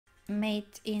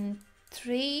mate in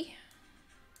 3,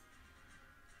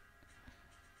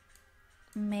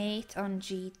 mate on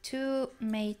g2,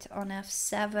 mate on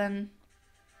f7,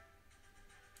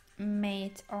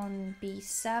 mate on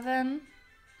b7.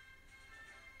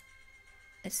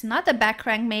 It's not a back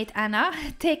rank mate, Anna.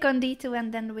 Take on d2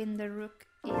 and then win the rook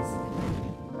is...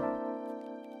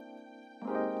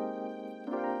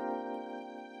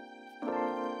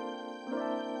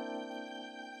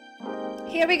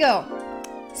 Here we go.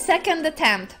 Second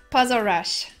attempt, puzzle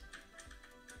rush.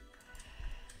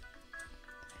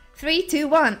 3, 2,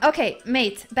 1. Okay,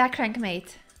 mate, back rank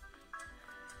mate.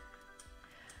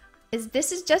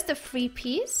 This is just a free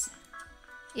piece?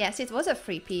 Yes, it was a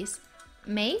free piece.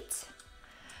 Mate.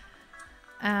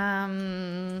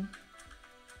 I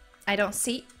don't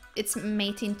see. It's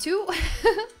mate in 2.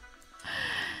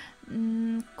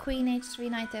 Queen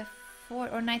h3, knight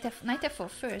f4, or knight f4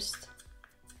 first.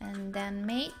 And then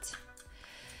mate.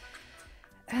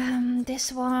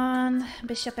 This one,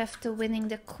 bishop f2 winning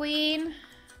the queen.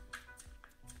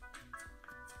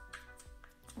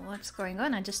 What's going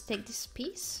on? I just take this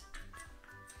piece.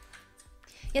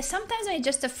 Yeah, sometimes when it's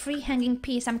just a free hanging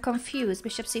piece, I'm confused.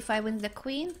 Bishop c5 wins the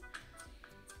queen.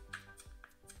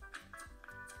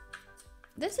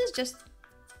 This is just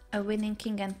a winning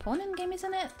king and pawn in game,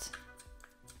 isn't it?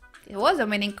 It was a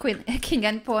winning king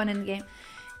and pawn in game.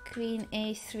 Queen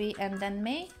a3 and then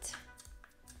mate.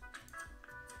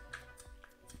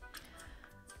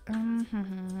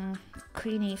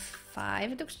 Queen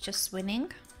e5 looks just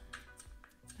winning.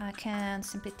 I can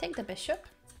simply take the bishop.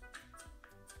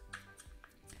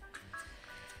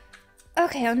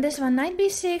 Okay, on this one, knight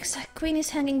b6, queen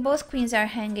is hanging, both queens are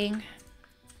hanging.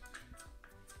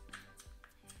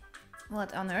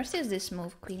 What on earth is this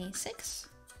move? Queen e6?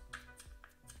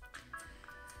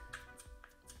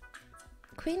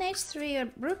 Queen h3 or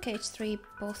rook h3,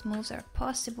 both moves are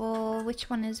possible. Which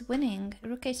one is winning?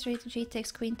 Rook h3 to g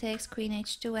takes, queen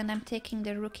h2, and I'm taking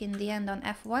the rook in the end on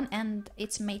f1, and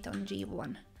it's mate on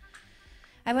g1.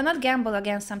 I will not gamble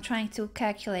against, I'm trying to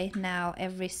calculate now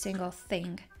every single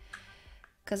thing.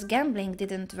 Because gambling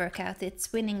didn't work out.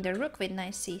 It's winning the rook with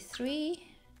knight c3.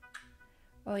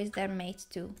 Or is there mate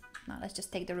too? No, let's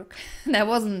just take the rook. That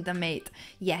wasn't the mate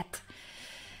yet.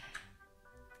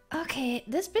 Okay,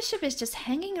 this bishop is just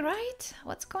hanging, right?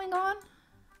 What's going on?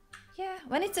 Yeah,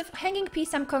 when it's a hanging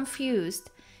piece, I'm confused.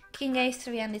 King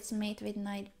a3 and it's mate with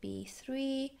knight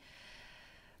b3.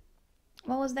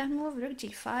 What was that move? Rook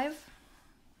g5.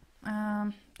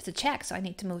 It's a check, so I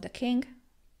need to move the king.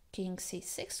 King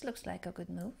c6 looks like a good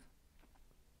move.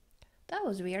 That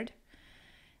was weird.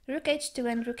 Rook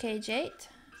h2 and rook h8.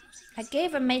 I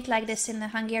gave a mate like this in the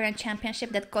Hungarian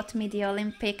Championship that got me the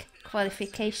Olympic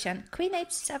qualification. Queen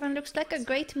h7 looks like a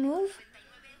great move.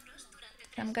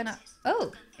 I'm gonna...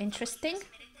 Oh, interesting.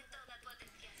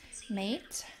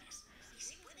 Mate.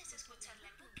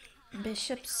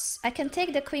 Bishops... I can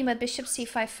take the queen, but bishop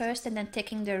c5 first and then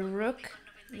taking the rook.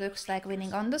 Looks like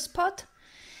winning on the spot.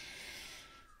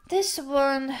 This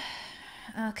one...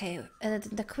 Okay,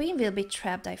 the queen will be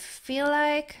trapped, I feel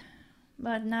like.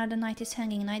 But now the knight is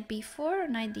hanging. Knight b4,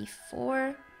 knight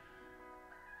d4,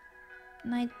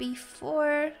 knight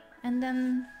b4, and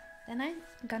then I'm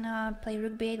gonna play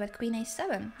rook b8 with queen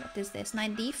a7. What is this?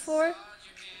 Knight d4.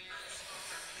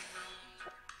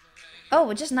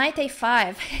 Oh, just knight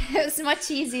a5. It was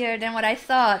much easier than what I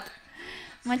thought.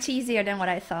 Much easier than what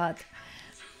I thought.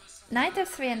 Knight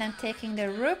f3 and then taking the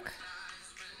rook.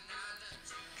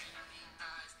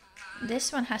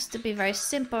 This one has to be very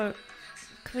simple.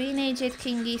 Queen h8,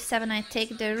 king e7, I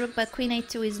take the rook, but queen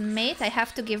a2 is mate. I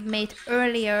have to give mate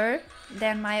earlier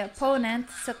than my opponent,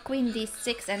 so queen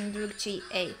d6 and rook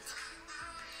g8.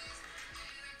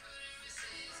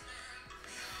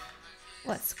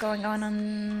 What's going on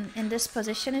in this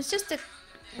position? It's just a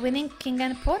winning king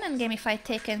and pawn game if I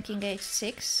take and king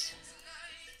h6.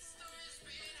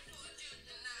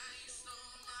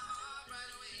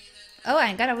 Oh,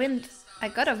 I gotta win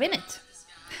it.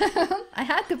 I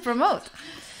had to promote.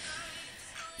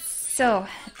 So,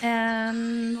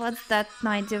 what's that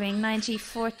knight doing? Knight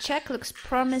g4 check looks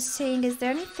promising. Is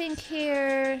there anything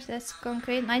here that's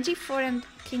concrete? Knight g4 and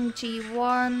king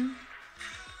g1.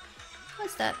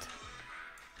 What's that?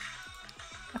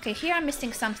 Okay, here I'm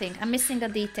missing something. I'm missing a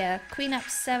detail. Queen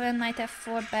f7, knight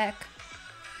f4 back.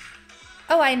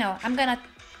 Oh, I know. I'm gonna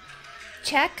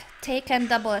check, take and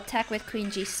double attack with queen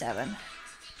g7.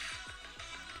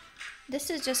 This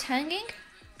is just hanging,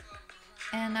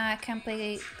 and I can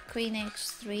play queen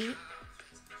h3.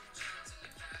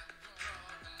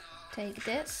 Take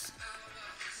this.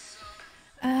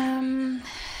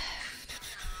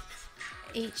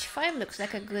 h5 looks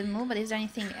like a good move, but is there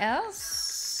anything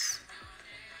else?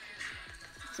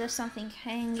 Is there something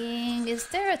hanging? Is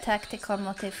there a tactical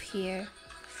motive here?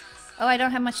 Oh, I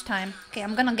don't have much time. Okay,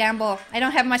 I'm gonna gamble. I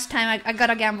don't have much time. I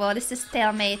gotta gamble. This is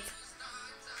stalemate.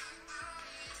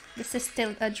 This is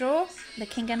still a draw. The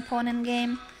king and pawn in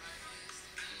game.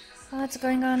 What's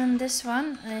going on in this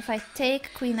one? If I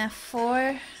take queen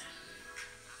f4...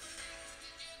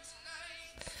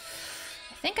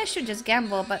 I think I should just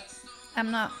gamble, but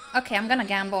I'm not. Okay, I'm gonna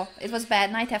gamble. It was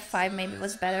bad. Knight f5 maybe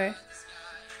was better.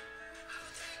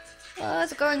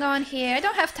 What's going on here? I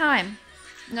don't have time.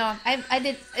 No, I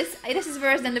did. This is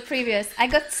worse than the previous. I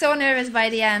got so nervous by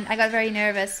the end. I got very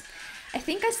nervous. I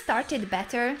think I started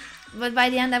better, but by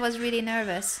the end I was really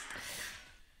nervous.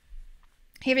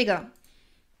 Here we go.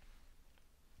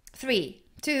 3,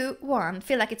 2, 1.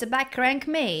 Feel like it's a back rank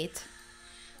mate.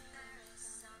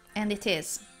 And it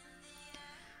is.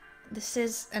 This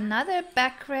is another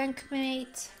back rank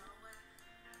mate.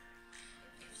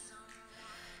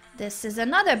 This is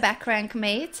another back rank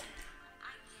mate.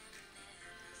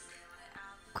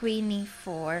 Queen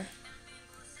e4.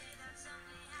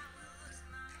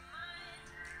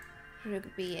 Rook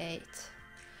b8.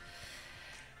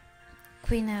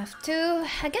 Queen f2.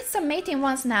 I get some mating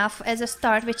ones now as a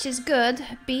start, which is good.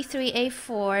 b3,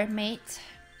 a4 mate.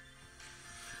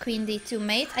 Queen d2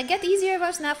 mate. I get easier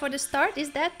ones now for the start.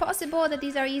 Is that possible that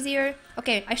these are easier?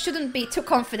 Okay, I shouldn't be too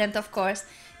confident, of course.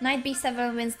 Knight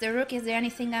b7 wins the rook. Is there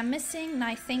anything I'm missing?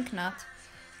 I think not.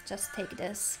 Just take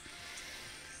this.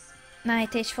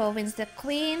 Knight h4 wins the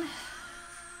queen.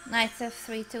 Knight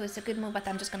f3 too is a good move, but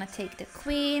I'm just gonna take the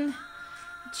queen.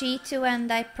 g2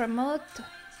 and I promote.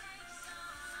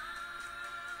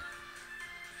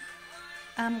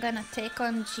 I'm gonna take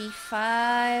on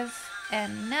g5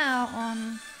 and now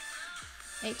on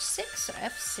h6 or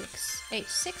f6?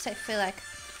 h6 I feel like.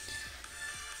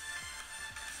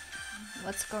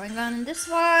 What's going on in this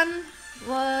one?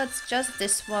 What's just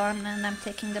this one? And I'm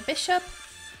taking the bishop.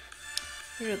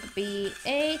 Rook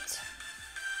b8.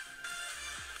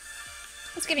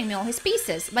 It's giving me all his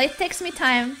pieces, but it takes me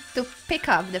time to pick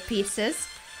up the pieces.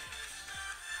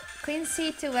 Queen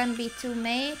c2 and b2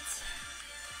 mate.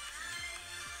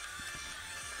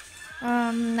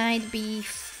 Knight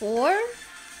b4.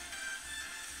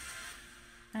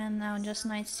 And now just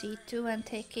knight c2 and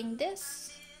taking this.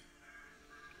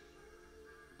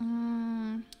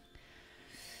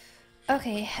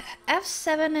 Okay,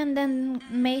 f7 and then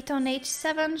mate on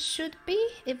h7 should be,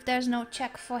 if there's no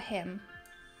check for him.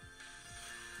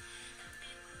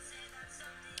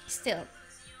 Still.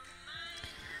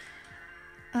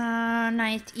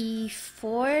 Knight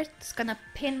e4, it's gonna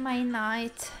pin my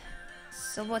knight.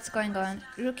 So what's going on?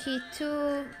 Rook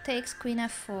e2 takes queen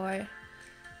f4.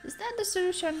 Is that the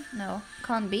solution? No,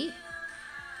 can't be.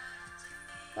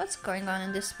 What's going on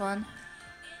in this one?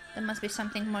 There must be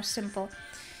something more simple.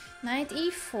 Knight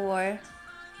e4.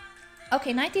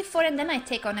 Okay, knight e4 and then I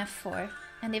take on f4.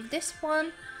 And if this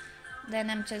one, then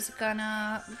I'm just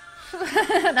gonna...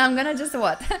 I'm gonna just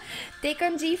what? Take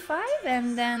on g5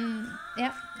 and then...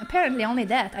 Yeah, apparently only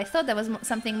that. I thought there was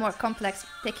something more complex.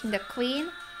 Taking the queen.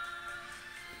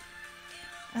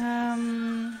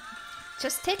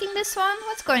 Just taking this one?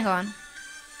 What's going on?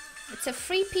 It's a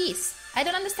free piece. I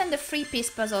don't understand the free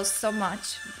piece puzzles so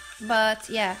much. But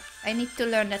yeah, I need to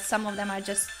learn that some of them are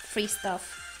just free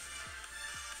stuff.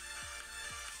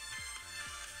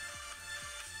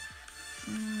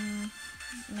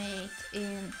 Mate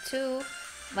in 2.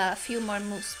 Well, a few more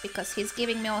moves because he's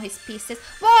giving me all his pieces.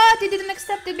 What? He didn't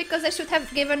accept it because I should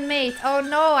have given mate. Oh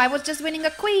no, I was just winning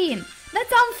a queen.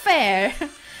 That's unfair.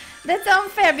 That's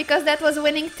unfair because that was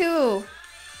winning too.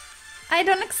 I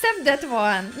don't accept that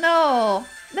one. No,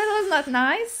 that was not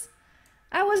nice.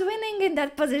 I was winning in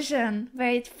that position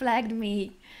where it flagged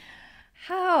me.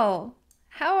 How?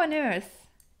 How on earth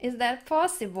is that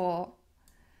possible?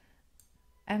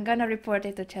 I'm gonna report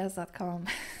it to chess.com.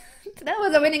 That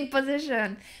was a winning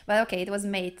position. But okay, it was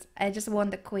mate. I just won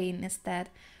the queen instead.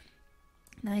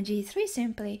 Knight g3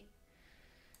 simply.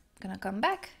 Gonna come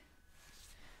back.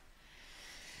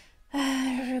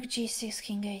 Rook g6,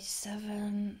 king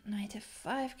h7, knight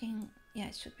f5, king... Yeah,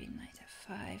 it should be knight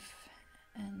f5.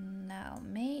 And now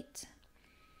mate.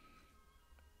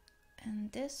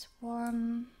 And this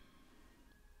one...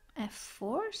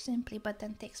 f4 simply, but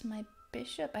then takes my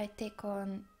bishop. I take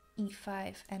on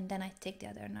e5 and then I take the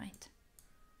other knight.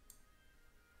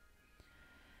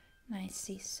 Knight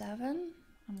c7.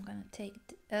 I'm gonna take...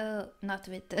 not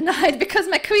with the knight because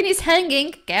my queen is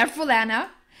hanging. Careful,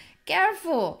 Anna.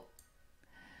 Careful.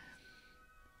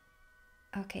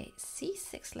 Okay,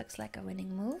 c6 looks like a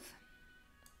winning move.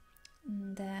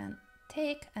 And then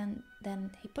take, and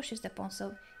then he pushes the pawn, so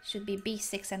it should be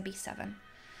b6 and b7.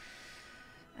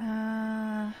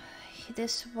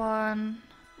 This one,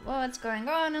 what's going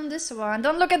on this one?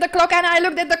 Don't look at the clock, Anna. I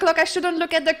looked at the clock. I shouldn't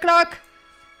look at the clock.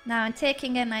 Now I'm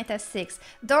taking a knight f6.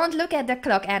 Don't look at the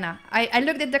clock, Anna. I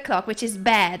looked at the clock, which is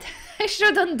bad. I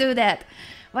shouldn't do that.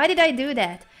 Why did I do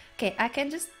that? Okay, I can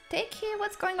just take here.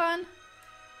 What's going on?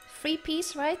 Free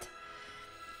piece, right?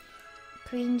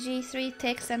 Queen g3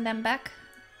 takes and then back.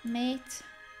 Mate.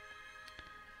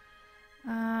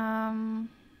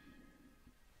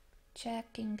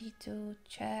 Check, king d2,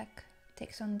 check.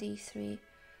 Takes on d3.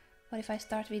 What if I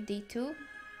start with d2?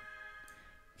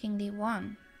 King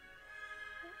d1.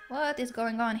 What is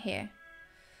going on here?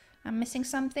 I'm missing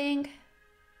something?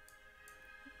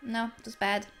 No, it was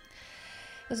bad.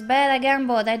 It was bad, I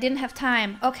gambled. I didn't have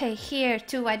time. Okay, here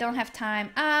too, I don't have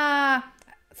time.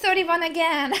 31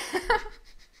 again.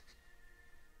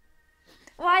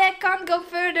 Why I can't go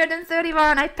further than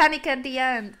 31? I panic at the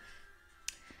end.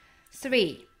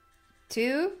 3,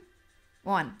 2,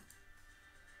 1.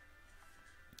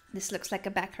 This looks like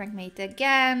a back rank mate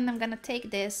again. I'm gonna take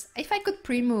this. If I could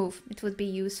pre-move, it would be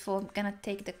useful. I'm gonna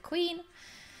take the queen.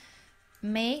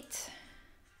 Mate.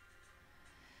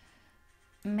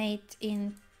 Mate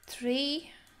in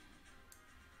 3.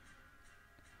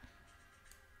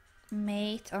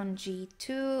 Mate on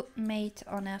g2. Mate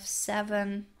on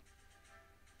f7.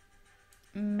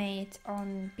 Mate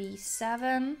on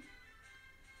b7.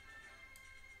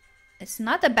 It's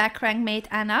not a back rank mate,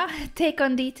 Anna. Take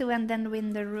on d2 and then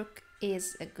win the rook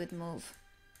is a good move.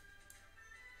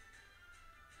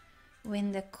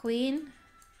 Win the queen.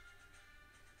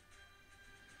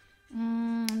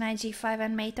 Knight g5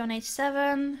 and mate on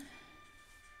h7.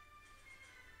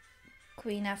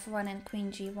 Queen f1 and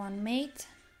queen g1 mate.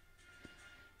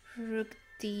 Rook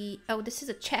d... Oh, this is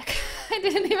a check. I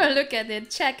didn't even look at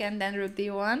it. Check and then rook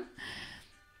d1.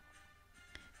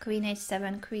 Queen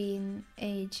h7, queen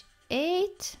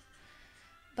h8.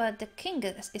 But the king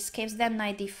escapes, then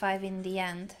knight d5 in the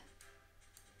end.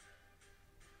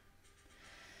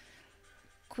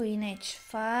 Queen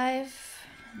h5.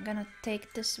 I'm gonna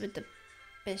take this with the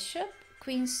bishop.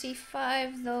 Queen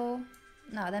c5 though.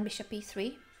 No, then bishop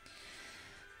e3.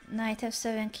 Knight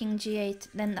f7, king g8.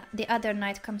 Then the other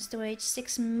knight comes to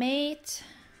h6 mate.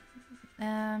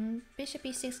 Bishop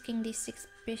e6, king d6,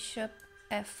 bishop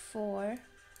f4.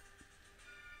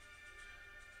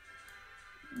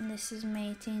 This is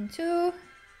mate in 2.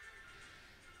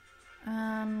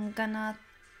 I'm gonna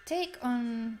take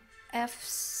on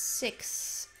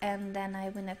f6 and then I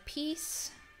win a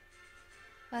piece.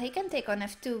 Well, he can take on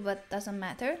f2, but doesn't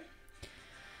matter.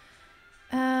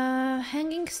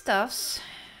 Hanging stuffs.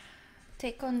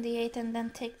 Take on d8 and then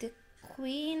take the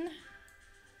queen.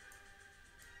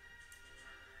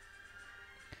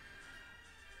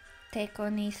 Take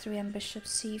on e3 and bishop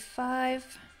c5.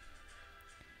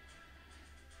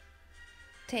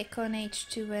 Take on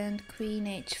h2 and queen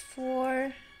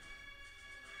h4.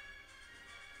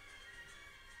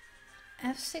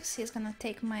 f6, he's gonna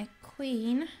take my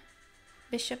queen.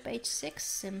 Bishop h6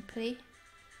 simply.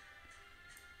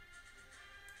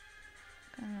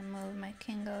 Gonna move my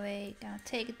king away. Gonna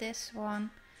take this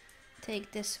one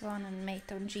and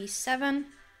mate on g7.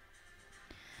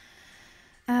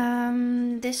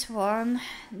 This one,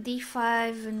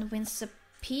 d5 and wins a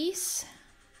piece.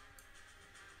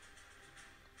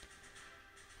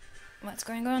 What's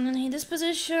going on in this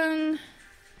position?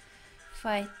 If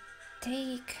I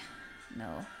take...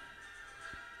 No.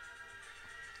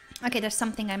 Okay, there's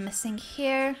something I'm missing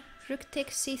here. Rook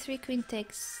takes c3, queen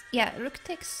takes... Yeah, rook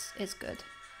takes is good.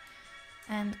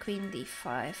 And queen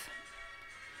d5.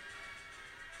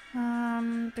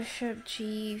 Bishop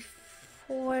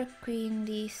g4, queen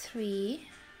d3.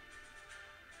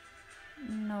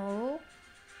 No.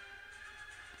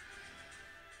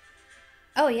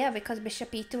 Oh yeah, because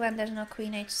bishop e2 and there's no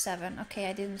queen h7. Okay,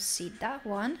 I didn't see that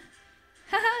one.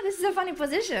 Haha, this is a funny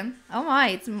position. Oh my,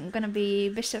 it's gonna be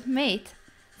bishop mate.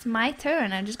 It's my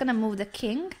turn. I'm just gonna move the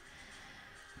king.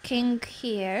 King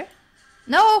here.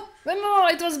 No! No,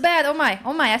 it was bad. Oh my,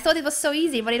 I thought it was so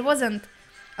easy, but it wasn't.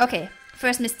 Okay,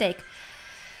 first mistake.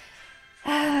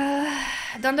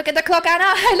 Don't look at the clock, Anna.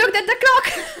 I looked at the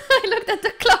clock. I looked at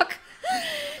the clock.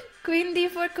 Queen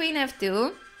d4, queen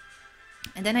f2.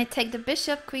 And then I take the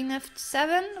bishop, queen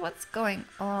f7. What's going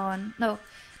on? No,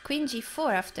 queen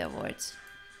g4 afterwards.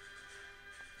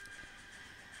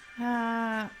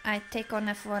 I take on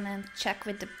f1 and check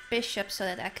with the bishop so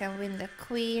that I can win the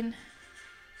queen.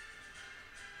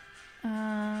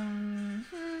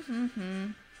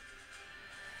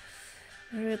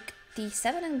 Rook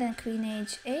d7 and then queen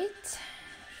h8.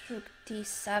 Rook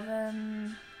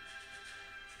d7.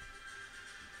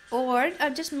 Or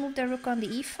I'll just move the rook on the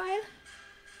e file.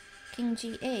 King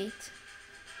g8.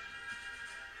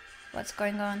 What's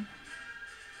going on?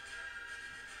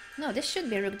 No, this should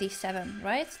be rook d7,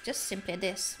 right? Just simply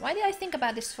this. Why did I think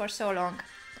about this for so long?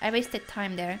 I wasted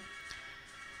time there.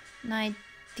 Knight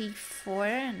d4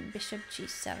 and bishop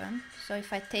g7. So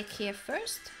if I take here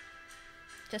first,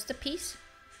 just a piece.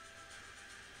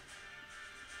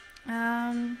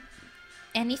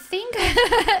 Anything?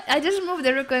 I just moved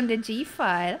the rook on the g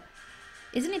file.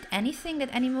 Isn't it anything that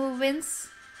any move wins?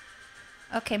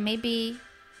 Okay, maybe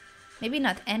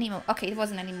not any move. Okay, it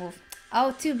wasn't any move.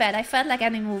 Oh, too bad. I felt like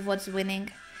any move was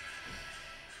winning.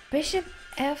 Bishop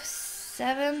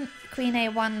f7, queen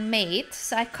a1 mate.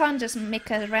 So I can't just make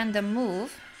a random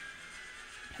move.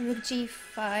 Rook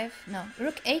g5. No,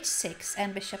 rook h6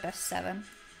 and bishop f7.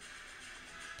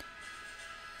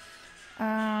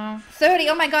 30.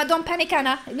 Oh my god, don't panic,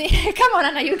 Anna. Come on,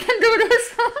 Anna, you can do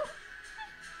this.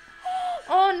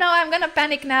 Oh no, I'm gonna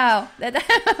panic now.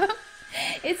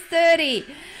 It's 30.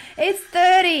 It's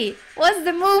 30. What's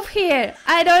the move here?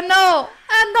 I don't know.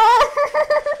 I know.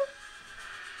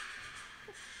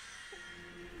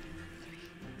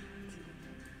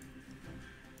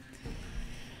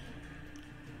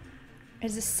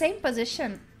 It's the same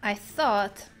position, I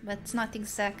thought, but it's not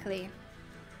exactly.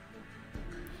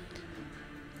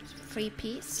 Free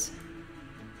piece.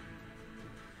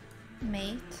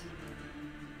 Mate.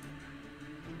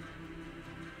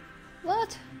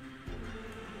 What?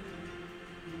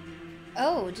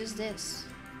 Oh, just this.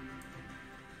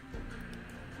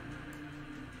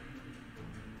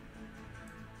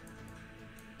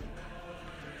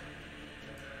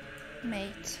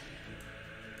 Mate.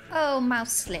 Oh,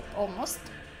 mouse slip, almost.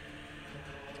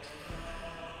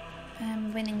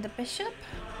 I'm winning the bishop.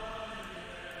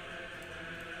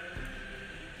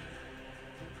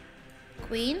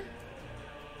 Queen.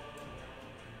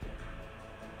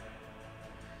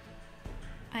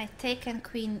 I take and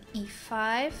queen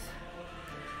e5.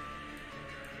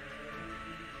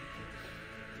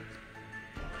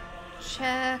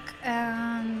 Check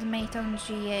and mate on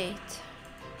g8.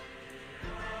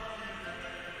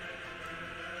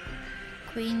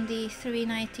 Queen d3,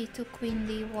 knight e2, queen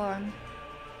d1.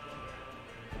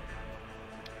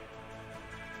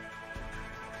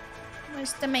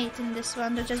 Where's the mate in this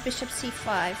one? There's just bishop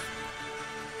c5.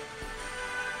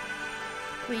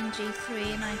 Queen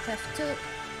g3, knight f2.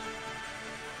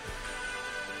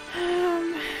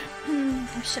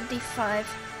 Bishop d5.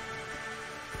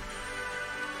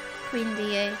 Queen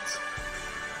d8.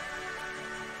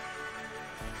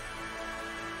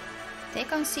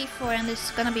 Take on c4 and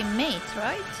it's gonna be mate,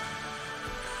 right?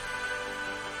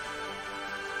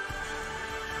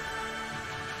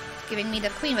 It's giving me the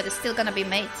queen, but it's still gonna be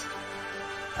mate.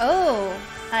 Oh,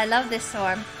 I love this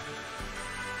one.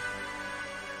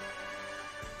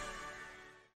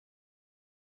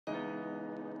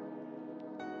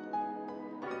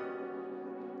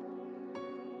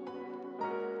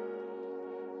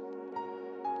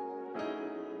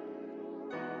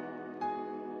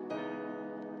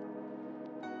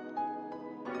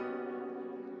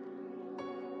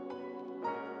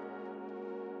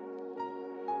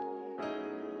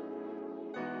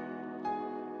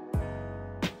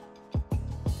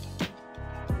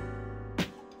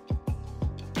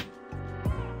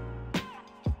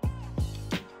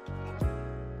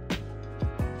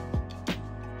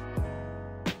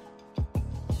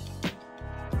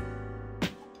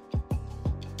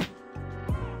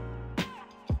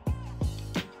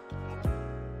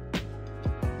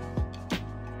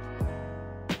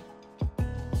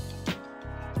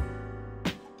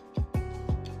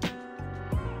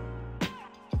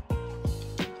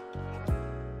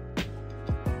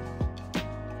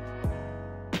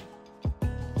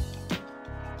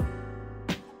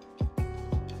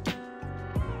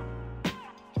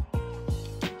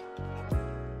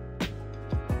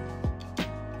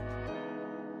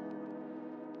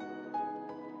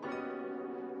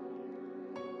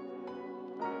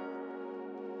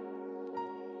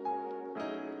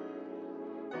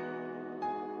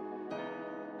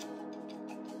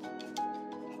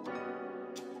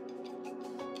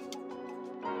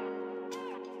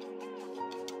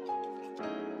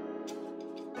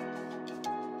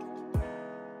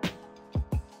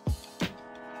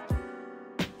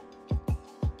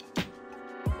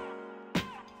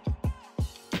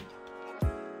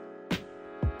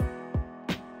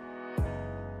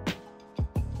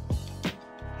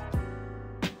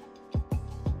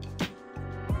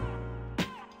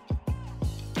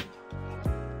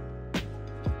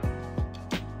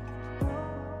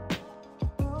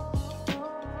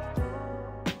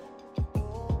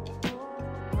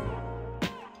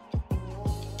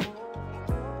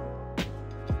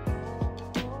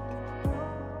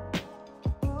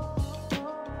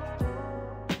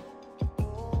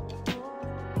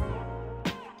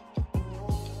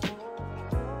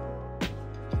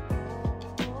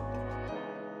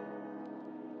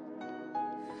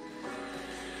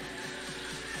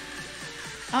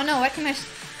 Oh no, what can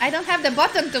I don't have the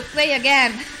button to play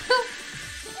again.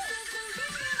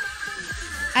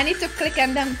 I need to click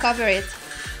and then cover it.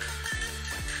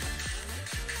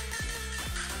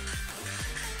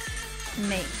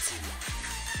 Mate.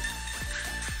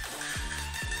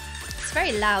 It's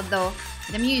very loud though.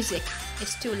 The music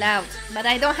is too loud, but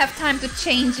I don't have time to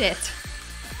change it.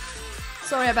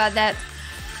 Sorry about that.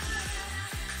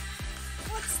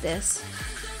 What's this?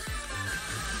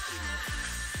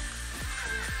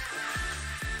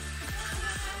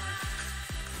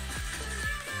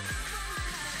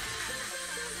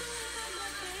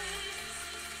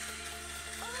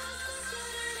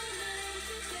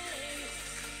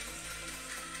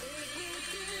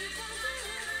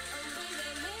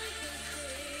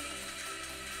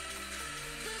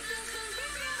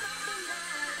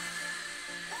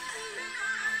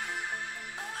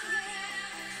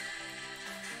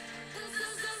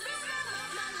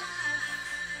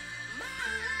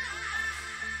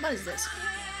 What is this?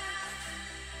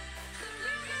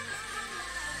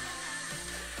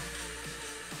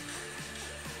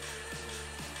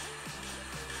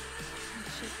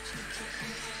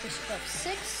 Bishop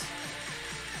f6.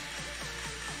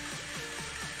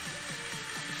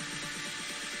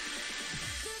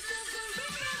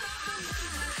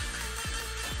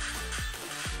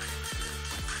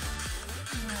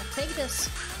 I'll take this.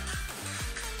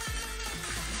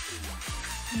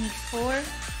 e4.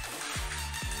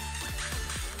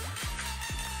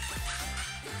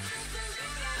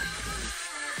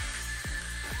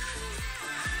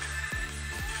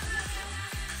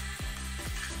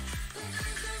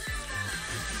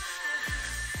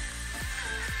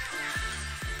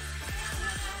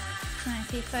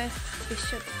 Knight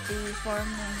bishop d4,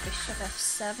 then bishop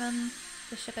f7,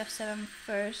 bishop f7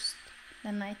 first,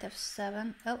 then knight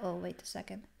f7. Oh, wait a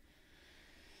second.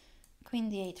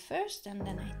 Queen d8 first, and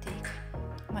then I take.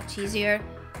 Much easier.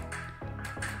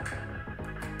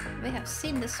 We have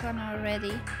seen this one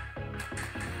already.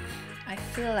 I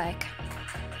feel like.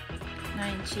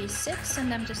 Knight g6,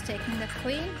 and I'm just taking the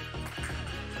queen.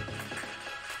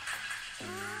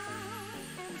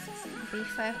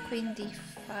 b5, queen d5.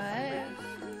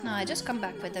 No, I just come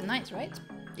back with the knight, right?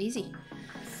 Easy.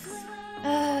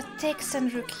 Takes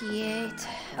and rook e8.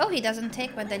 Oh, he doesn't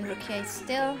take, but then rook e8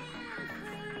 still.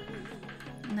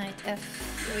 Knight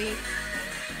f3.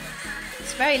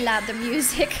 It's very loud, the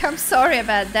music. I'm sorry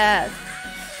about that.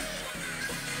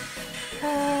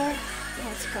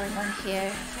 What's going on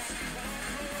here?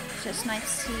 Just knight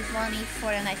c1,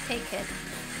 e4, and I take it.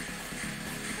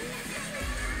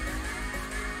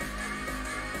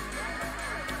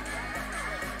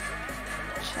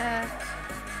 Check.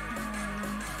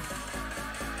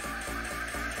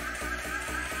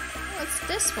 What's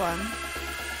this one?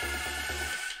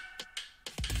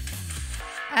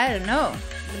 I don't know.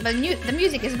 But the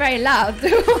music is very loud.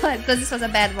 Because this was a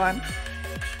bad one.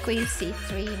 Queen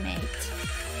c3, mate.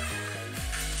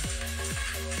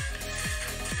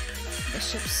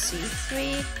 Bishop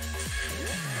c3.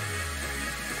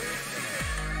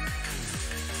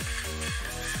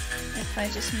 If I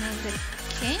just move the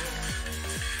king.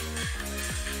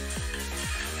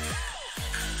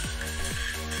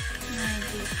 Knight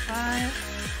d5.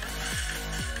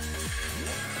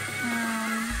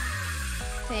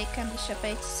 Take and bishop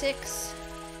h6.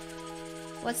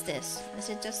 What's this? Is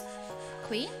it just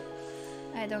queen?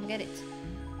 I don't get it.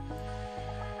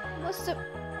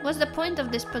 What's the point of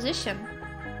this position?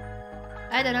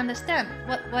 I don't understand.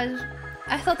 What was?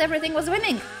 I thought everything was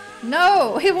winning.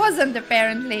 No, it wasn't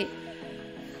apparently.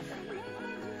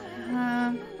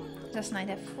 Just knight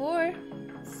f4.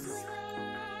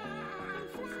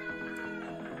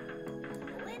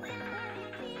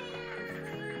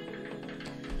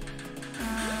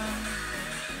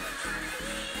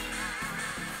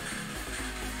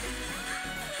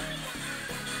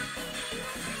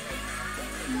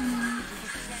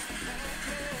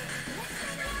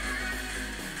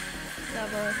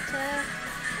 Double attack.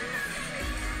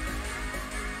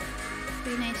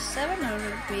 Queen h7 or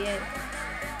rook b8?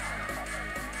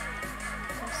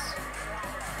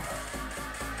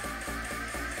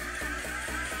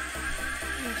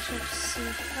 Bishop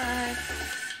c5.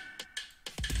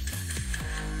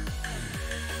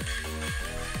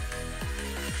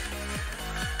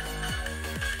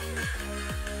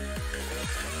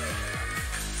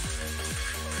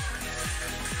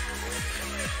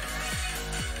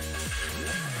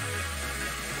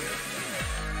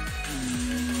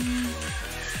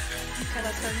 Okay,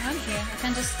 what's going on here? I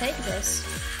can just take this.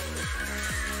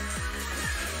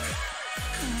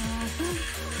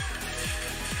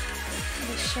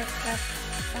 Bishop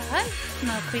f5?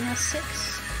 No, queen f6.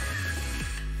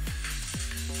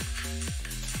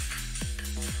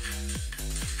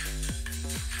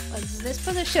 this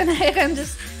position.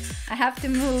 I have to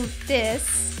move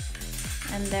this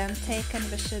and then take and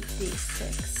bishop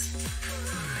d6.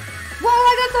 Whoa,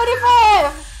 I got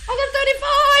 35! I got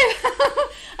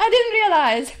 35! I didn't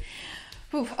realize.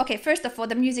 Ooh, okay, first of all,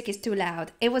 the music is too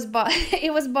loud. It was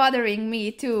it was bothering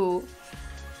me too.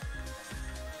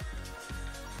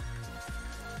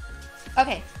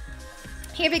 Okay,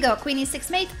 here we go. Queen e6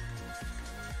 mate.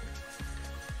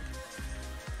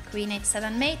 Queen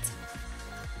h7 mate.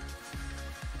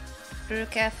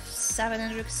 Rook f7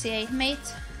 and rook c8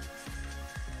 mate.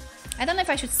 I don't know if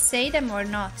I should say them or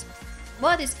not.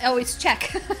 What is... Oh, it's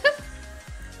check.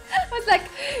 I was like,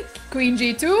 queen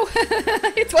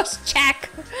g2. It was check.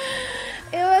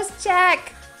 It was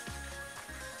check.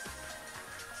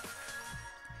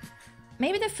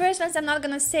 Maybe the first ones I'm not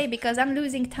gonna say because I'm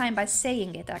losing time by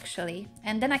saying it actually.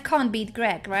 And then I can't beat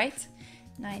Greg, right?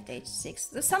 Knight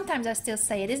h6. Sometimes I still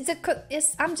say it.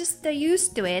 I'm just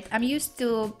used to it. I'm used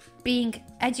to being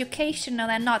educational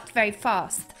and not very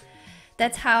fast.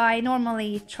 That's how I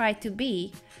normally try to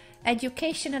be.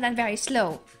 Educational and very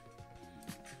slow.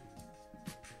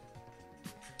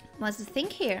 What's the thing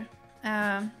here?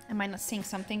 Am I not seeing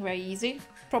something very easy?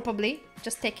 Probably.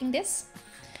 Just taking this.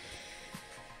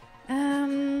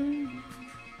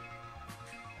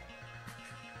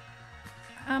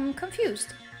 I'm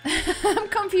confused. I'm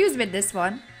confused with this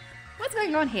one. What's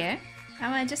going on here?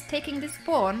 Am I just taking this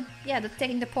pawn? Yeah,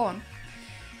 taking the pawn.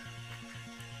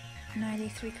 Knight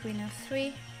e3, queen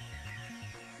f3.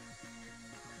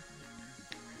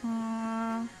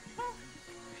 I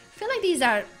feel like these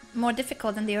are more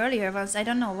difficult than the earlier ones. I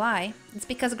don't know why. It's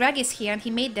because Greg is here and he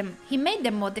made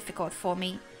them more difficult for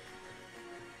me.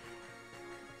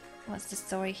 What's the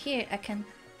story here? I can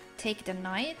take the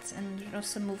knight and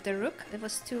also move the rook. It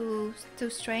was too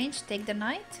strange. Take the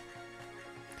knight.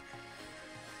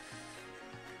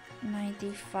 Knight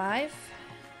d5.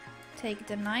 Take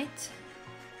the knight.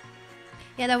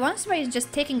 Yeah, the ones where he's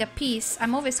just taking a piece,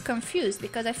 I'm always confused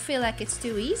because I feel like it's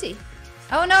too easy.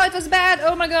 Oh no, it was bad!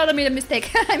 Oh my god, I made a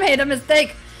mistake. I made a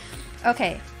mistake.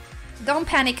 Okay, don't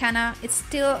panic, Anna. It's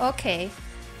still okay.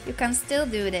 You can still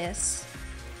do this.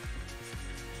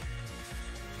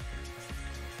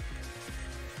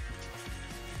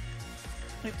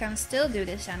 You can still do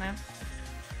this, Anna.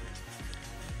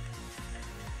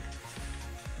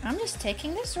 I'm just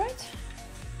taking this, right?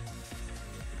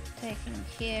 Taking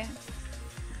here.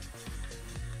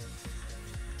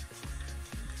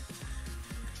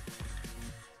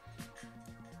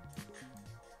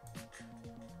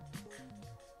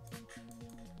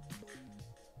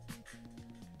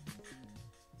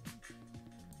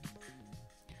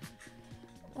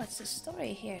 What's the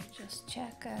story here? Just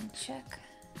check and check.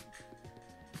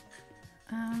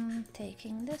 I'm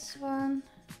taking this one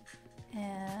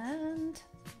and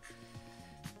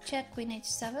check queen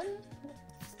h7.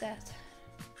 What's that?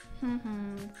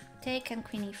 Take and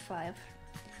queen e5.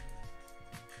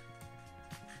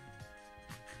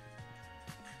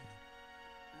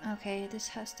 Okay, this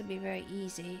has to be very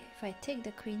easy. If I take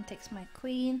the queen, takes my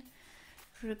queen.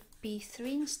 Rook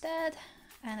b3 instead,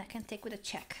 and I can take with a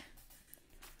check.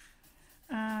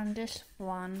 And this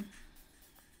one.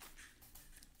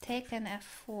 Take an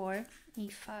f4,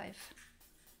 e5.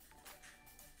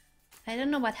 I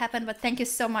don't know what happened, but thank you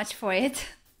so much for it.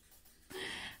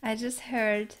 I just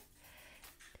heard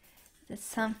that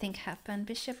something happened.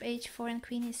 Bishop h4 and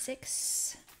queen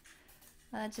e6.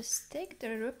 I'll just take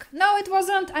the rook. No, it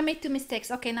wasn't! I made two mistakes.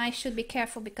 Okay, now I should be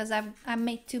careful because I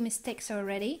made two mistakes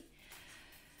already.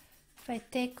 If I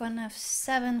take on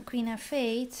f7, queen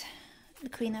f8,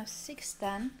 queen f6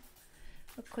 then,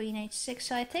 or queen h6.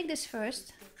 So I take this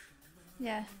first.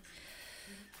 Yeah.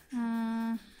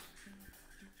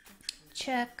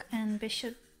 Check and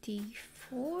bishop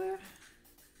d4.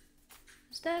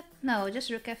 Is that? No, just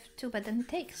rook f2, but then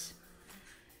takes.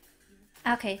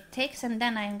 Okay, takes and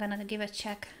then I'm gonna give a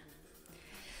check.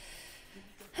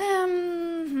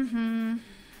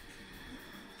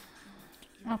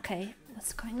 Okay,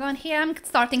 what's going on here? I'm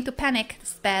starting to panic.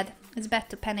 It's bad. It's bad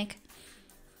to panic.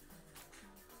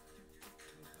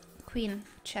 Queen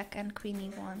check and queen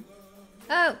e1.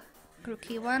 Oh, rook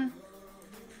e1.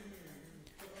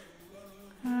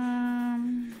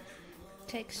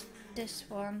 Takes this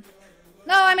one.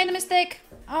 No, I made a mistake.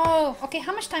 Oh, okay.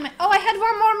 How much time? Oh, I had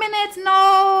 1 more minute.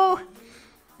 No,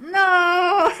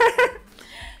 no.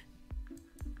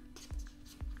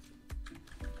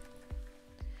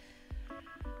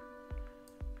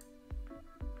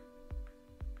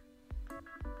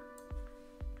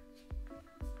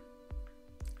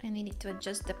 I needed to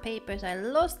adjust the papers. I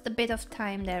lost a bit of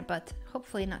time there, but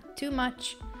hopefully not too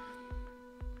much.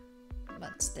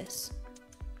 What's this?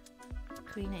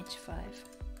 Queen h5.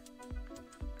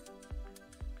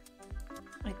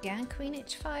 Again, Queen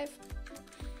h5.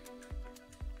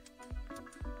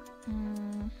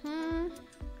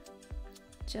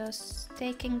 Just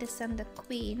taking this and the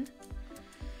queen.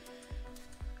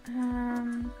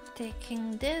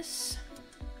 Taking this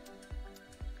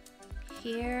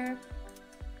here.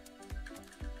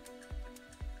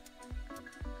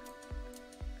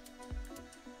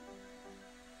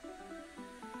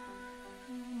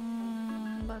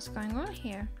 What's going on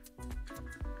here?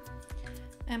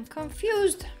 I'm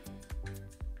confused.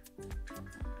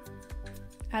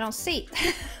 I don't see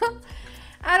it.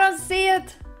 I don't see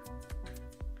it.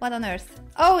 What on earth?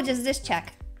 Oh, just this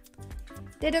check.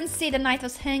 Didn't see the knight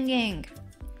was hanging.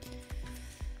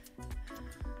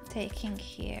 Taking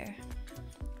here.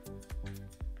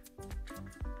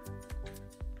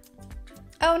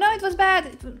 Oh no, it was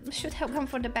bad. It should have come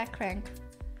for the back rank.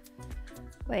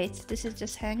 Wait, this is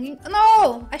just hanging.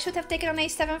 No! I should have taken on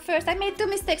a7 first. I made 2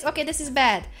 mistakes. Okay, this is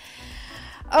bad.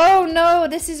 Oh no,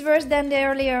 this is worse than the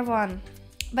earlier one.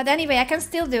 But anyway, I can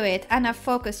still do it. Anna,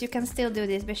 focus. You can still do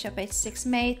this. Bishop h6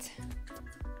 mate.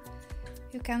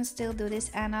 You can still do this,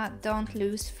 Anna. Don't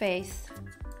lose faith.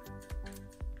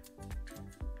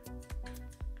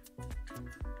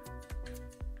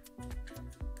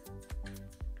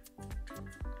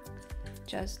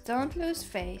 Just don't lose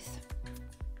faith.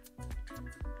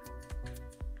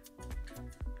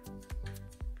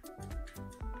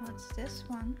 What's this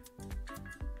one?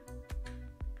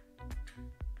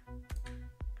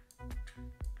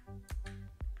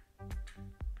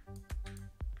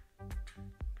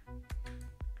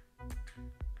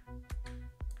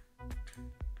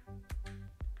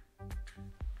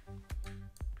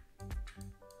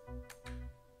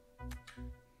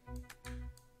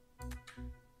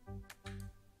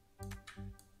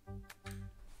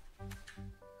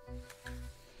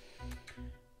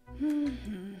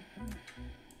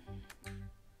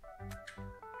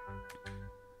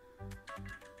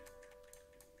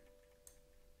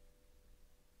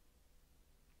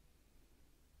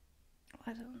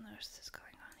 What on earth is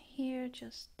going on here?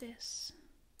 Just this.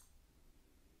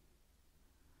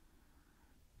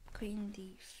 Queen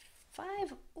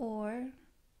d5 or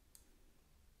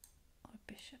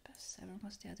bishop f7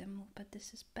 was the other move, but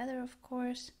this is better, of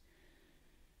course.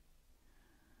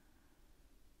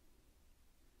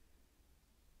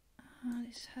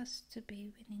 This has to be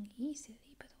winning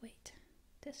easily, but wait,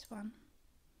 this one.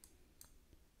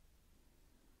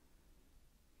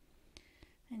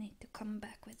 I need to come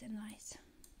back with a knight.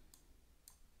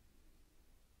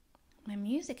 My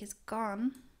music is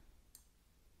gone.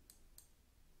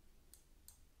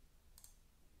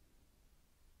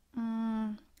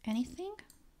 Anything?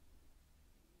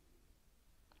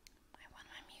 I want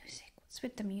my music. What's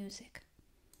with the music?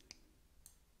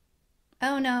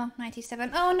 Oh no,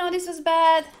 97. Oh no, this was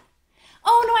bad.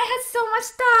 Oh no, I had so much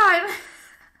time.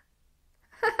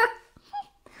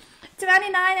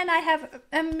 29 and I have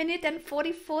a minute and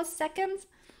 44 seconds.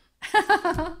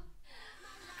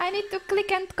 I need to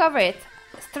click and cover it.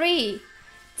 3,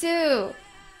 2,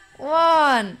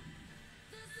 1.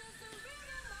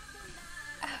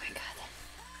 Oh my god.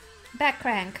 Back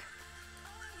crank.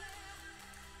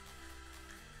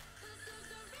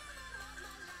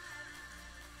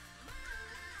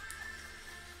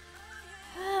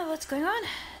 What's going on?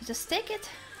 Just take it.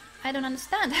 I don't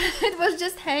understand. It was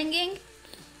just hanging.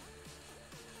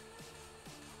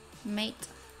 Mate.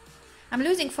 I'm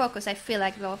losing focus, I feel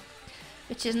like, though,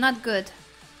 which is not good.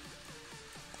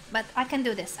 But I can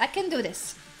do this. I can do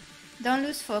this. Don't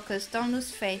lose focus. Don't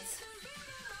lose faith.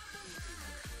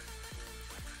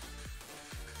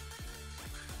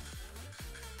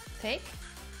 Take.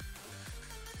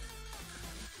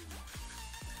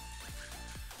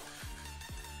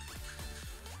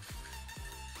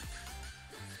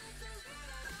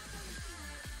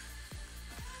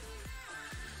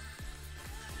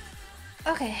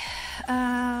 Okay,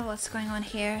 what's going on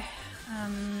here?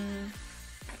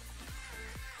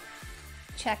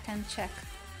 Check and check.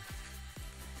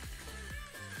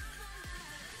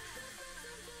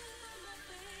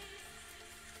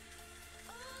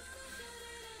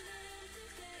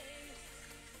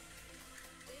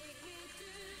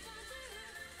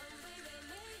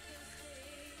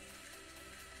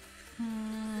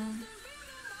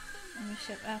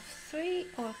 Bishop f3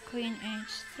 or queen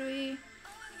h3.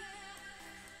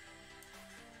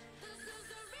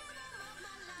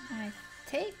 I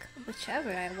take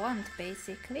whichever I want,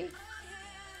 basically.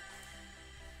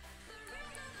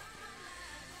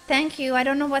 Thank you. I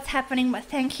don't know what's happening, but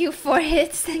thank you for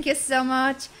it. Thank you so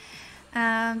much.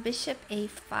 Bishop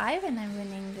a5, and I'm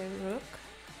winning the rook.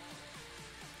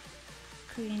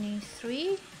 Queen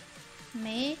e3,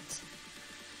 mate.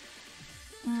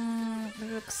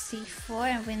 Rook c4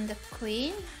 and win the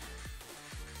queen.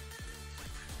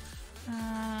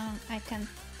 I can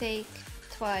take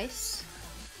twice.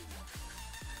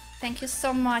 Thank you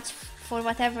so much for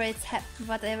whatever is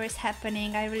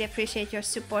happening. I really appreciate your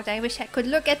support. I wish I could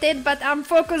look at it, but I'm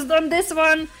focused on this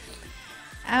one.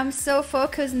 I'm so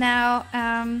focused now.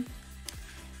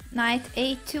 Knight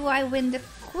a2, I win the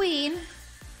queen.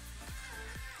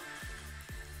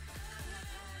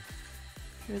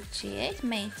 Rook g8,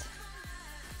 mate.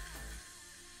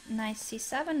 Knight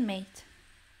c7, mate.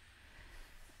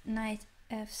 Knight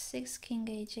f6, king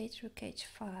h8, rook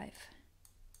h5.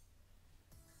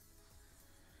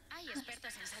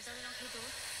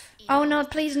 Oh no,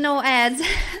 please no ads.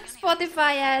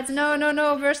 Spotify ads. No, no,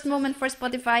 no. Worst moment for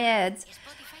Spotify ads.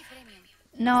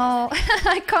 No,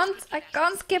 I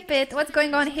can't skip it. What's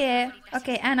going on here?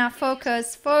 Okay, Anna,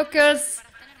 focus, focus.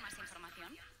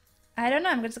 I don't know,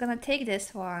 I'm just gonna take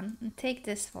this one and take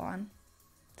this one.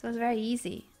 It was very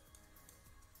easy.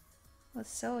 It was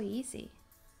so easy.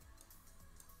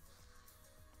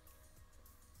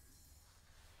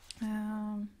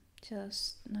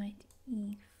 Just knight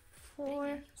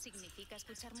e4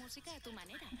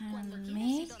 and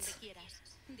mate.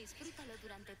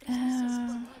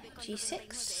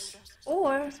 G6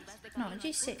 or no,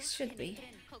 G6 should be.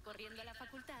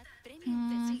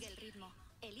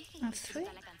 F3.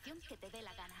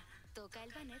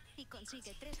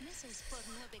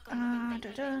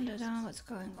 What's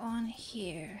going on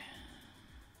here?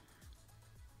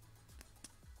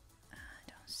 I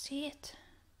don't see it.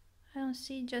 I don't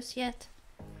see it just yet.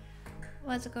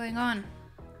 What's going on?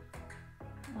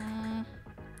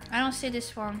 I don't see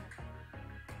this one.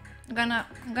 I'm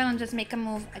gonna just make a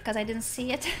move because I didn't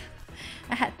see it.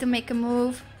 I had to make a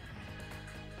move.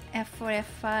 F4,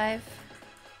 F5.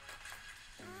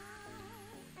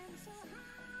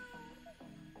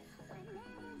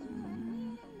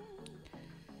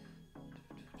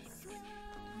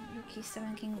 Rook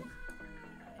e7, king.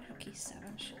 Rook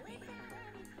e7 should be.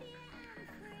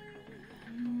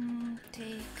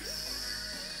 Takes.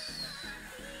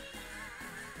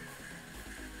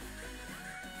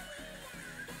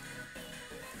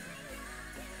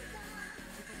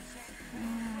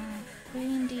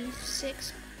 Queen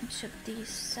d6, bishop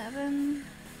d7.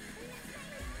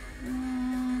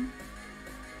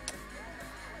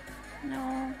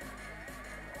 No.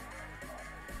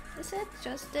 Is it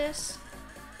just this?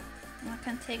 I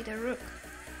can take the rook.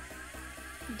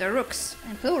 The rooks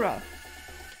in plural.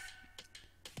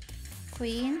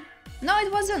 Queen. No,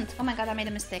 it wasn't. Oh my god, I made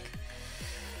a mistake.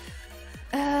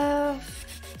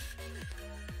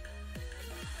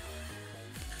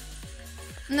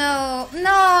 No,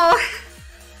 no.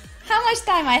 How much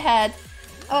time I had?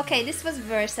 Okay, this was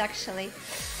worse actually.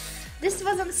 This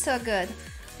wasn't so good.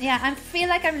 Yeah, I feel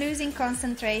like I'm losing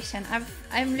concentration.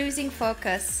 I'm losing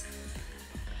focus.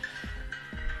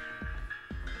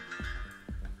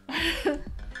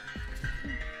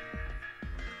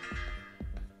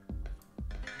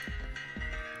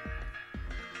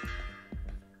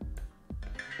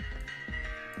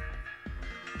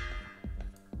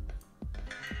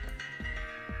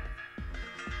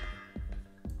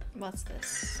 What's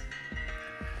this?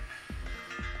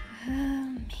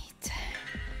 Meat.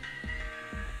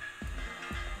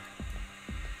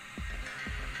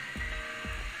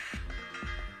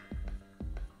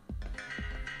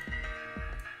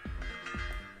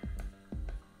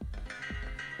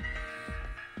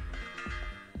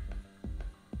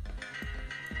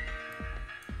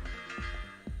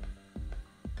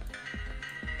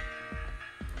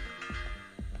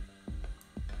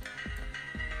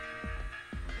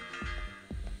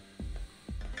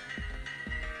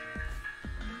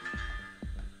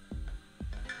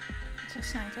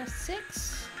 Just knight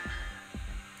f6.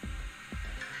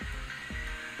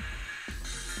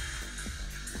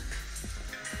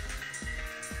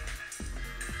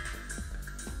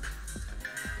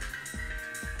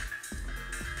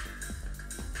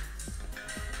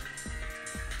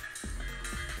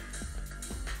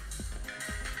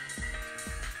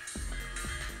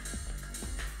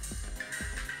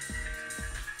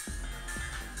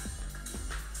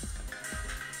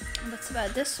 And that's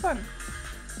about this one.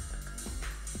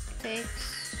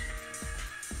 Takes.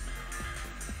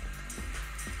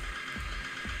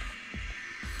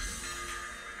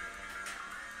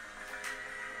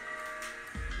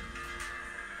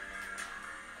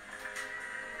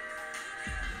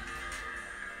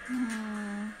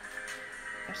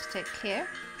 Let's take here.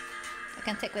 I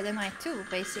can take with the knight too,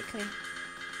 basically.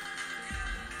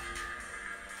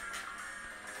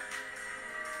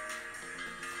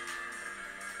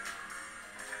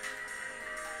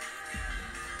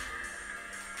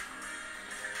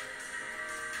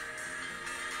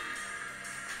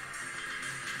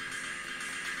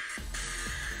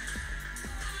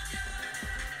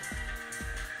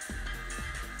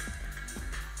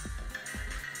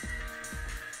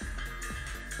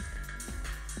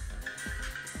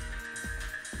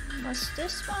 What's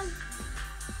this one?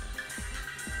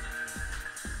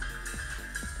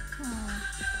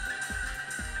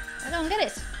 I don't get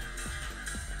it.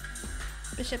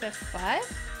 Bishop f5.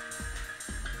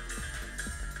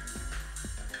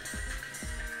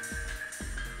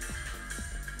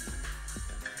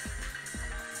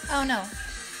 Oh no.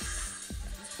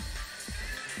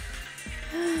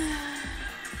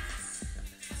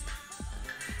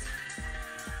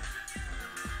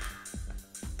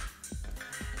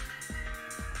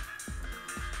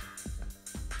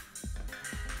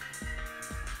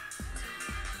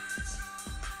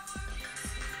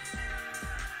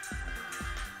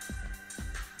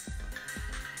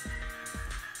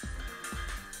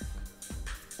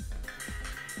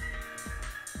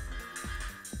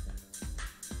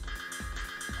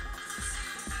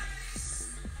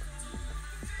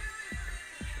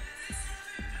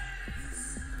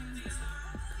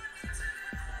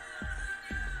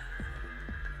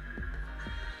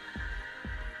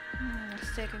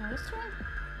 Taking this one.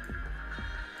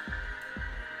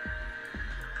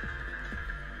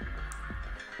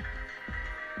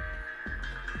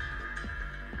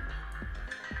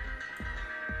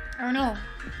 Oh no,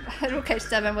 Rook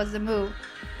h7 was the move.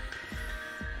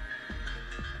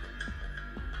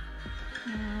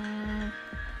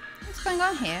 What's going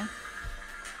on here?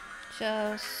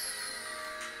 Just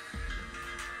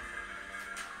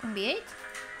Queen b8.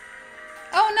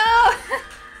 Oh no!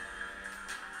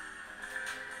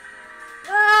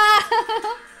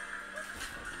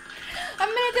 A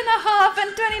minute and a half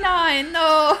and 29.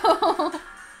 No.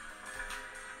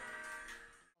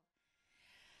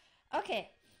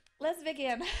 Okay, let's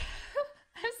begin.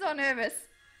 I'm so nervous.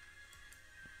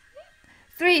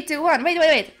 3, 2, 1.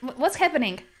 Wait. What's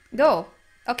happening? Go.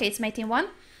 Okay, it's mating 1.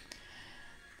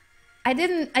 I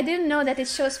didn't know that it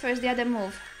shows first the other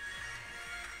move.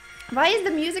 Why is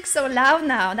the music so loud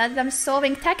now that I'm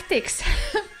solving tactics?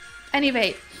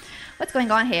 Anyway, what's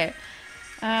going on here?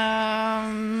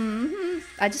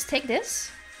 I just take this,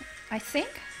 I think.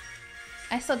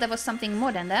 I thought there was something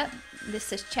more than that.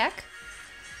 This is check.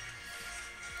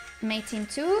 Mating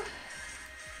 2.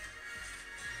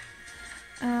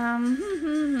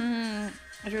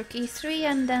 Rook e3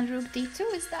 and then rook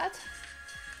d2, is that?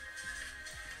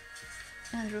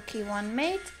 And rook e1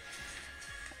 mate.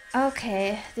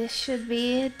 Okay, this should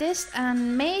be this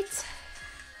and mate.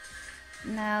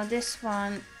 Now this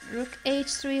one, rook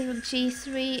h3, rook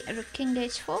g3, rook king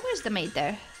h4. Where's the mate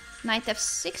there? Knight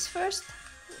f6 first?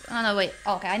 Oh no, wait.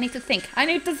 Okay, I need to think. I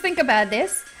need to think about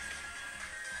this.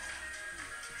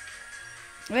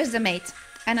 Where's the mate?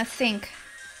 And I think.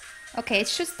 Okay, it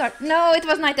should start. No, it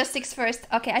was knight f6 first.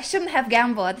 Okay, I shouldn't have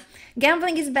gambled.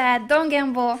 Gambling is bad. Don't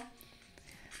gamble.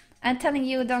 I'm telling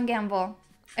you, don't gamble.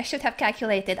 I should have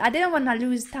calculated. I didn't want to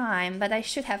lose time, but I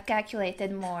should have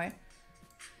calculated more.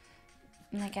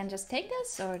 And I can just take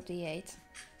this or d8.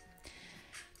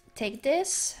 Take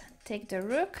this. Take the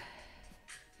rook.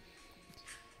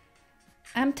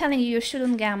 I'm telling you, you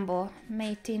shouldn't gamble.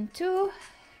 Mating 2.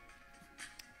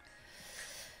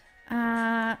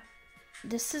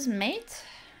 This is mate.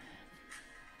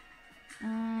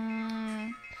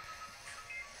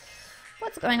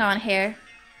 What's going on here?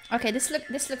 Okay, this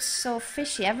looks so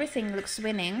fishy. Everything looks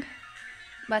winning,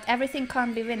 but everything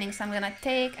can't be winning. So I'm gonna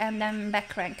take and then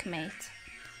back rank mate.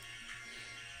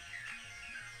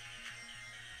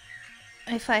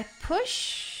 If I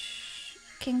push,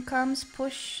 king comes,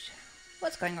 push.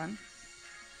 What's going on?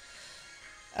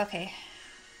 Okay,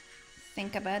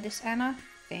 think about this, Anna.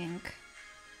 Think.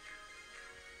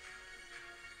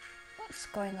 What's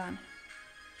going on?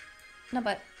 No,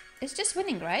 but it's just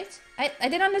winning, right? I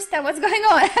didn't understand what's going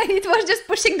on. It was just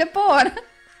pushing the pawn.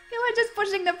 You were just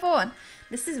pushing the pawn.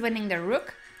 This is winning the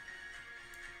rook.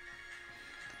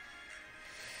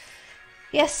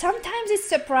 Yes, sometimes it's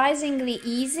surprisingly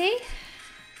easy.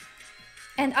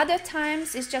 And other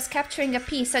times it's just capturing a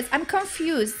piece. So I'm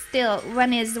confused still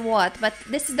when is what. But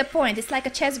this is the point. It's like a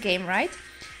chess game, right?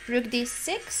 Rook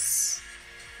d6.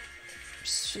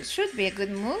 Should be a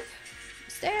good move.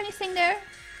 Is there anything there?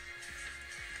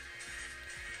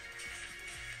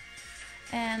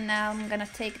 And now I'm gonna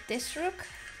take this rook.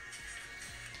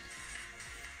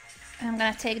 I'm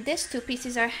gonna take this. Two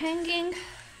pieces are hanging.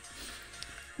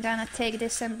 Gonna take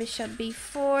this and bishop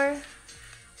b4.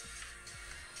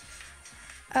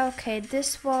 Okay,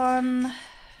 this one.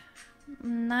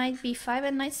 Knight b5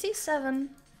 and knight c7.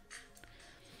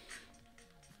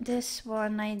 This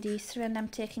one, knight d3, and I'm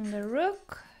taking the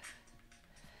rook.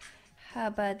 How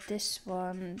about this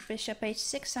one? Bishop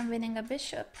h6, I'm winning a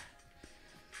bishop.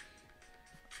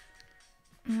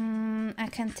 I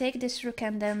can take this rook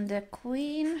and then the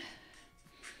queen.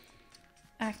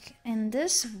 In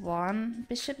this one,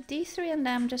 bishop d3, and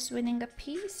I'm just winning a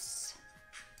piece.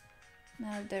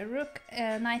 Now the rook,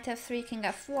 knight f3, king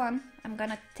f1. I'm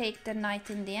gonna take the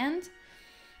knight in the end.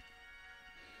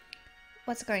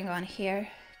 What's going on here?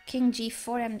 King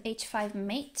g4 and h5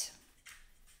 mate.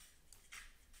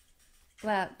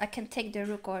 Well, I can take the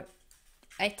rook, or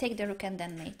I take the rook and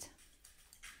then mate.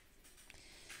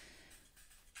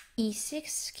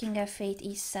 e6, king f8,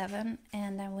 e7,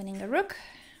 and I'm winning a rook.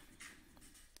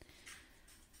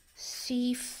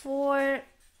 c4,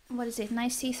 what is it?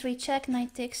 Knight c3 check,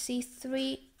 knight takes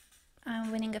c3.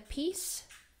 I'm winning a piece.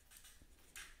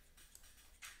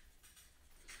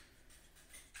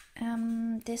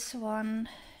 This one,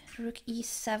 rook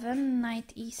e7,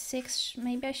 knight e6.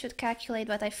 Maybe I should calculate,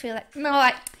 but I feel like no,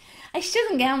 I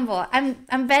shouldn't gamble.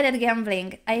 I'm bad at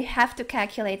gambling. I have to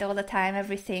calculate all the time,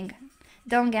 everything.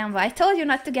 Don't gamble. I told you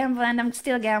not to gamble, and I'm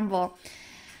still gamble.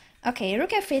 Okay,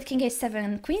 rook f8, king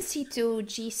a7, queen c2,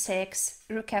 g6,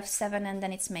 rook f7, and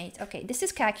then it's mate. Okay, this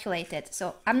is calculated,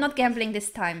 so I'm not gambling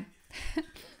this time.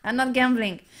 I'm not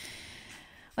gambling.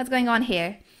 What's going on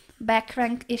here? Back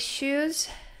rank issues.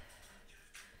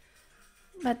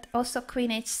 But also queen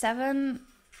h7.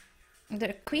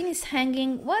 The queen is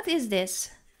hanging. What is this?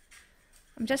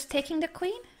 I'm just taking the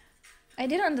queen? I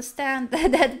didn't understand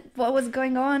what was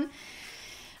going on.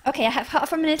 Okay, I have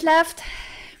half a minute left.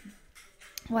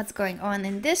 What's going on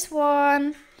in this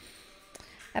one?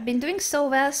 I've been doing so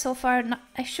well so far.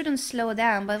 I shouldn't slow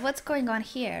down, but what's going on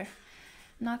here?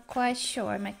 Not quite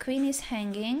sure. My queen is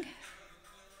hanging.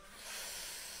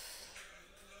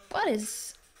 What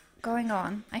is going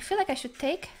on? I feel like I should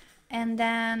take, and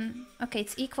then okay,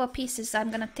 it's equal pieces.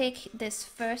 I'm gonna take this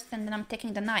first, and then I'm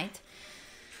taking the knight.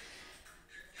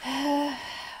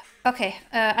 Okay,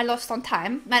 I lost on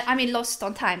time. I mean, lost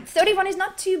on time. 31 is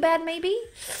not too bad, maybe.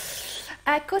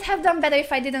 I could have done better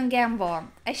if I didn't gamble.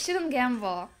 I shouldn't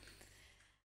gamble.